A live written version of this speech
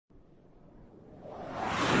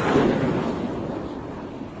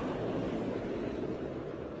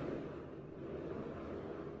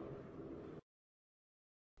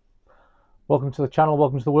Welcome to the channel,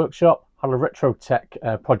 welcome to the workshop. Had a retro tech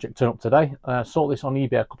project turn up today. Saw this on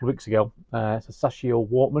eBay a couple of weeks ago. It's a Saisho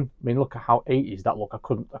Walkman. I mean, look at how 80s that look. I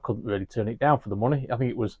couldn't really turn it down for the money. I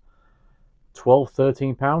think it was 12,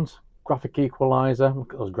 13 pounds. Graphic equalizer,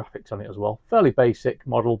 look at those graphics on it as well. Fairly basic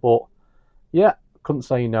model, but yeah, couldn't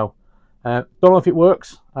say no. Don't know if it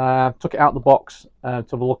works. Took it out of the box to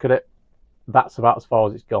have a look at it. That's about as far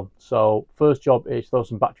as it's gone. So first job is throw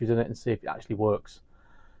some batteries in it and see if it actually works.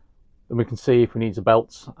 Then we can see if we need a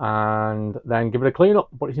belt and then give it a clean up.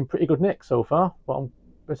 But it's in pretty good nick so far. But I'm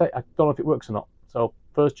gonna say I don't know if it works or not. So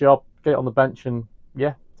first job, get it on the bench and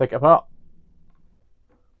yeah, take it apart.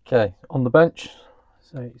 Okay, on the bench.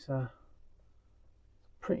 So it's a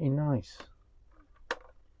pretty nice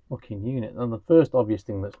looking unit. And the first obvious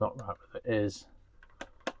thing that's not right with it is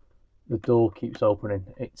the door keeps opening.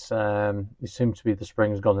 It seems to be the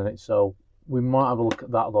spring's gone in it, so we might have a look at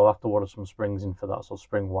that, though. I'll have to order some springs in for that, so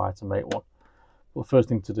spring wire to make one. But the first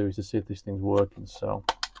thing to do is to see if this thing's working. So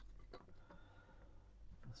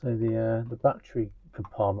the battery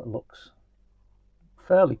compartment looks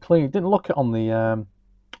fairly clean. It didn't look it on the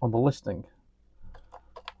listing,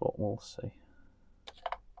 but we'll see.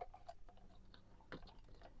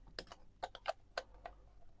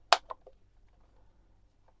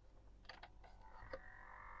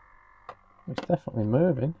 It's definitely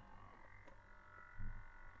moving.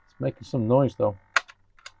 It's making some noise though.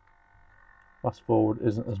 Fast forward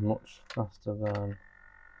isn't as much faster than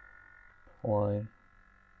play.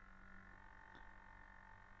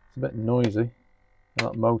 It's a bit noisy,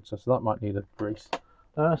 that motor, so that might need a grease.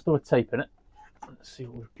 Let's throw a tape in it. Let's see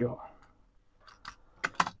what we've got.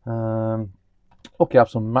 Okay, I have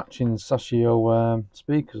some matching Saisho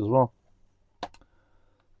speakers as well.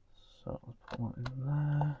 So let's put that in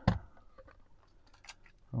there.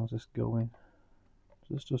 How's this going?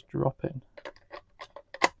 Just drop in.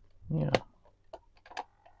 Yeah.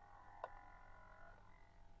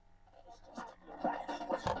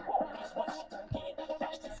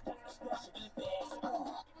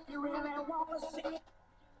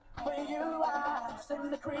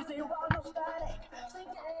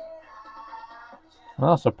 Well,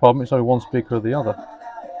 that's a problem. It's only one speaker or the other.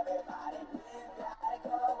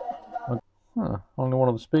 Only one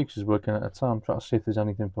of the speakers is working at a time. Try to see if there's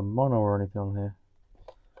anything for mono or anything on here.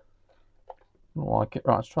 Don't like it.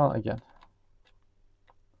 Right, let's try that again.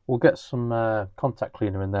 We'll get some contact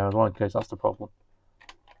cleaner in there as well in case that's the problem.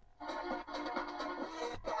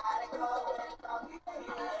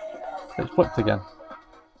 It's flipped again.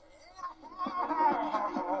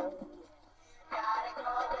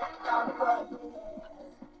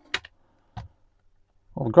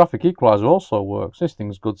 Well, the graphic equalizer also works. This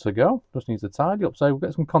thing's good to go. Just needs a tidy up. So we'll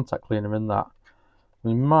get some contact cleaner in that.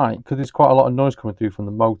 We might, because there's quite a lot of noise coming through from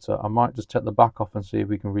the motor, I might just take the back off and see if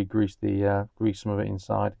we can re-grease grease some of it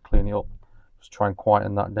inside, clean it up. Just try and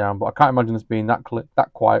quieten that down. But I can't imagine this being that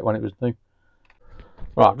quiet when it was new.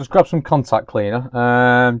 Right, just grab some contact cleaner.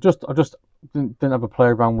 I just didn't have a play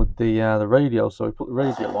around with the radio, so we put the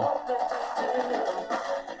radio on.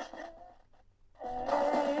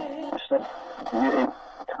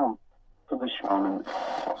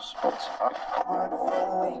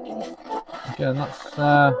 Again, that's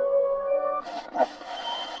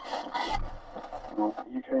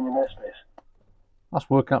that's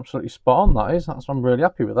working absolutely spot on. That is. I'm really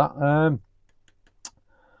happy with that.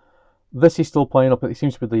 This is still playing up. It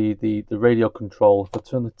seems to be the radio control. If I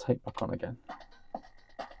turn the tape back on again.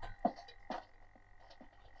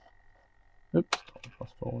 Oops.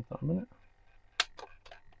 Fast forward that a minute.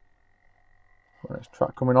 Next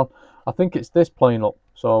track coming on. I think it's this playing up.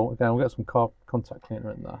 So again, we'll get some contact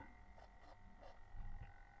cleaner in there.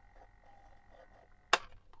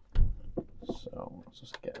 So let's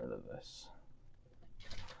just get rid of this.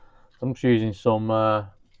 So I'm just using some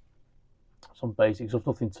basic stuff,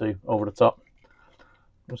 nothing too over the top.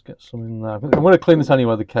 Let's get some in there. I'm going to clean this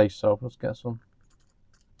anyway, the case. So let's get some.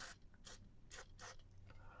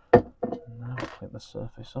 Now clean the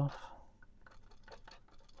surface off.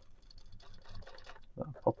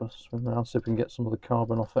 That'll pop a swim around, see if we can get some of the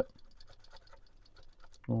carbon off it.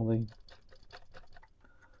 All the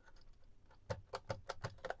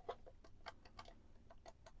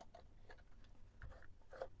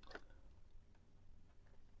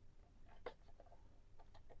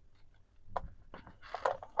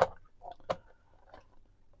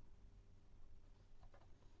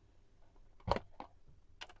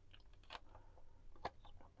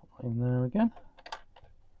in there again.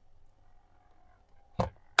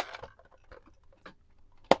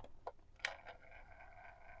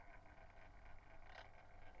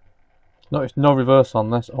 Notice no reverse on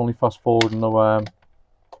this, only fast forward. No,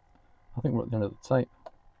 I I think we're at the end of the tape.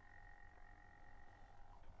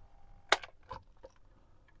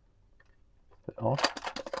 Bit odd.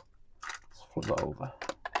 Let's flip that over.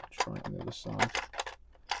 Try it on the other side.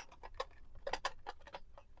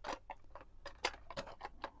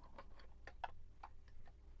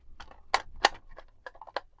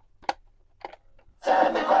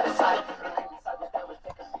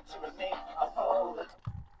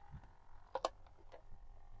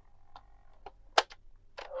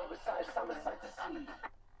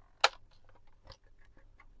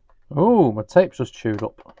 Oh, my tape's just chewed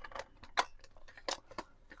up.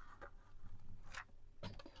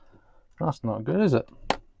 That's not good, is it?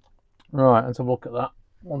 Right, let's have a look at that.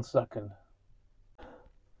 1 second.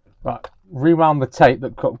 Right, rewound the tape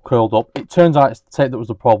that got curled up. It turns out it's the tape that was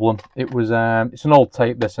the problem. It was it's an old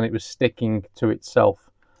tape, this, and it was sticking to itself.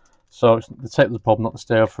 So it's the tape was the problem, not the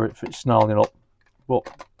stereo for it snarling up.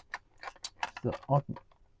 But the odd,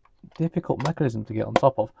 difficult mechanism to get on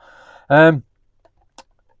top of.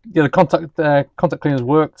 Yeah, the contact cleaners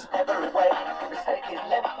worked.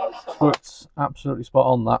 Worked absolutely spot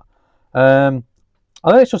on that. I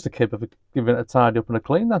think it's just a case of giving it a tidy up and a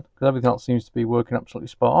clean then, because everything else seems to be working absolutely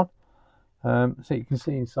spot on. So you can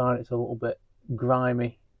see inside it's a little bit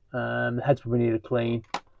grimy. The heads probably need a clean.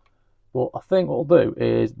 But I think what we'll do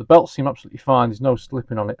is the belts seem absolutely fine. There's no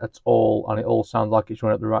slipping on it at all, and it all sounds like it's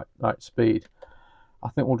running at the right speed. I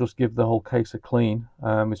think we'll just give the whole case a clean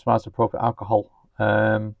with some isopropyl alcohol.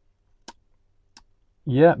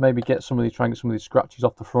 Yeah, maybe try and get some of these scratches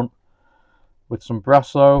off the front with some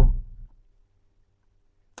Brasso.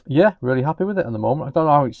 Yeah, really happy with it at the moment. I don't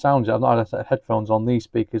know how it sounds yet. I've not had a set of headphones on these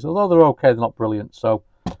speakers, although they're okay, they're not brilliant. So,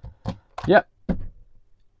 yeah, I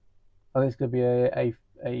think it's going to be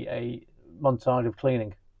a montage of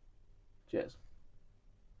cleaning. Cheers.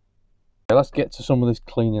 Okay, let's get to some of this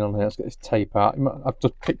cleaning on here. Let's get this tape out. I've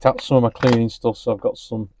just picked out some of my cleaning stuff, so I've got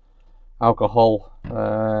some alcohol,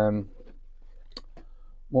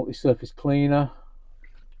 multi-surface cleaner,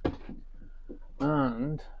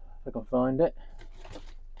 and if I can find it,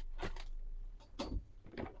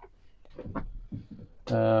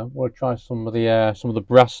 we'll try some of the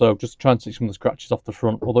Brasso, just to try and take some of the scratches off the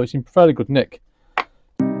front, although it's in fairly good nick.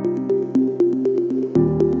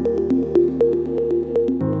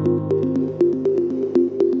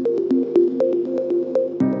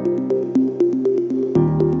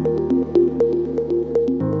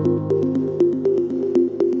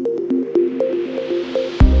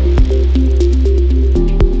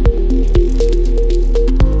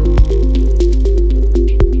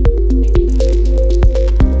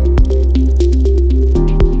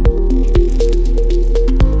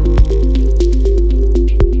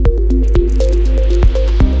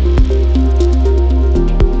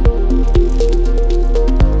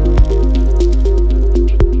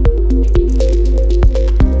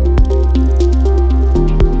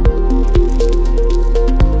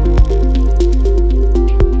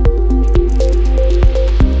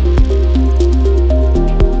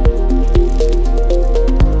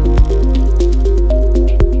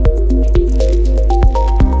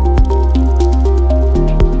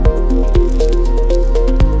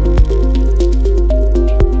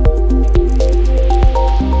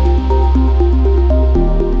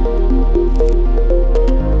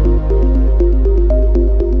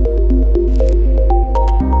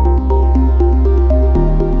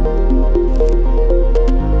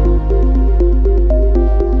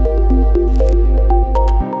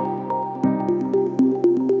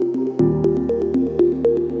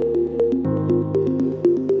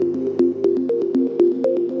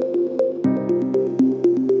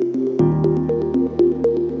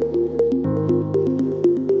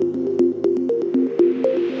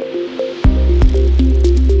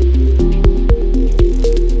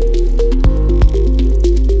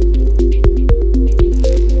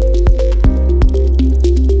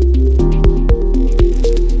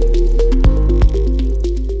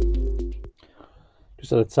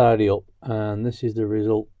 Had a tidy up, and this is the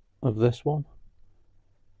result of this one.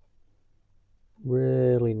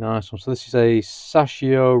 Really nice one. So this is a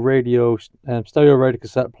Saisho stereo radio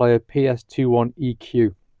cassette player PS21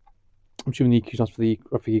 EQ. I'm assuming the EQ stands for the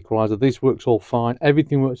graphic equalizer. This works all fine.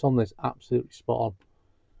 Everything works on this absolutely spot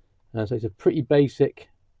on. So it's a pretty basic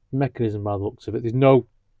mechanism by the looks of it. There's no,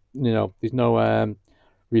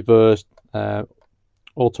 reverse,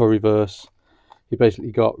 auto reverse. You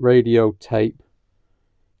basically got radio, tape.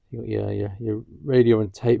 You've got your radio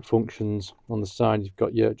and tape functions on the side. You've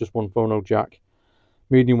got your just one phono jack,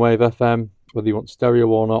 medium wave FM, whether you want stereo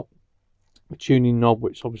or not. A tuning knob,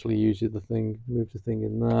 which obviously moves the thing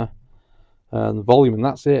in there, and the volume, and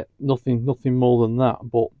that's it. Nothing more than that.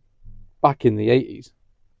 But back in the 80s,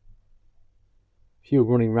 if you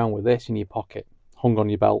were running around with this in your pocket, hung on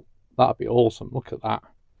your belt, that'd be awesome. Look at that.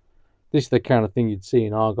 This is the kind of thing you'd see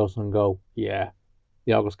in Argos and go, yeah.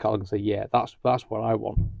 The Argos catalog and say, yeah, that's what I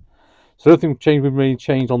want. So the other thing we really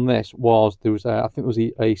changed on this was there was I think there was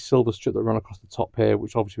a silver strip that ran across the top here,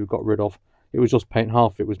 which obviously we've got rid of. It was just paint,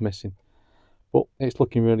 half of it was missing, but it's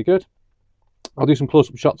looking really good. I'll do some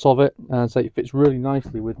close-up shots of it and say it fits really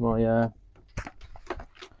nicely with my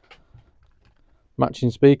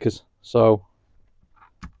matching speakers. So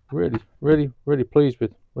really pleased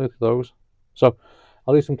with those. So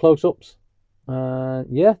I'll do some close-ups.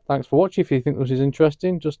 Yeah, thanks for watching. If you think this is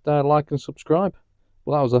interesting, just like and subscribe.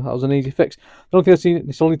 Well, that was an easy fix. The only thing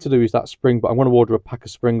I still need to do is that spring, but I'm going to order a pack of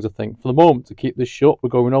springs, I think. For the moment, to keep this shut, we're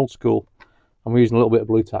going old school. I'm using a little bit of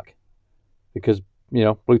blue tack because, you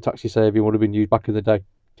know, blue taxi saving would have been used back in the day.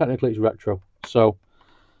 Technically, it's retro. So,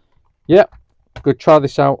 yeah, I'm going to try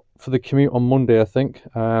this out for the commute on Monday, I think.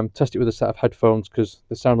 Test it with a set of headphones because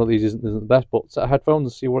the sound of these isn't the best, but set of headphones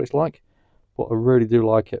and see what it's like. But I really do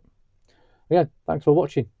like it. Again, thanks for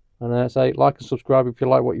watching. And say like and subscribe if you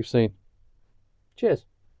like what you've seen. Cheers.